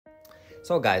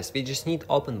So guys, we just need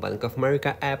open Bank of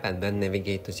America app and then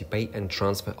navigate to the pay and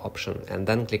transfer option and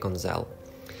then click on Zelle.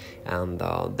 And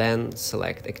then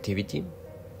select activity,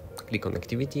 click on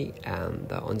activity,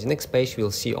 and on the next page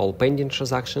we'll see all pending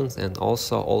transactions and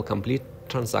also all complete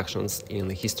transactions in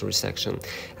the history section.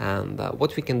 And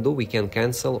what we can do, we can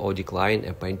cancel or decline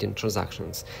a pending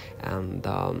transactions, and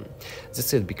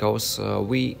that's it, because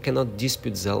we cannot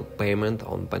dispute Zelle payment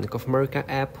on Bank of America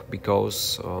app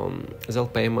because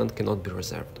Zelle payment cannot be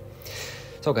reserved.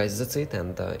 So guys, that's it,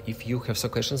 and if you have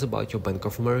some questions about your Bank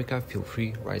of America, feel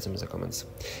free, write them in the comments.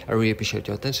 I really appreciate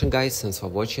your attention guys, thanks for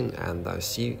watching, and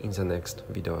see you in the next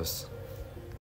videos.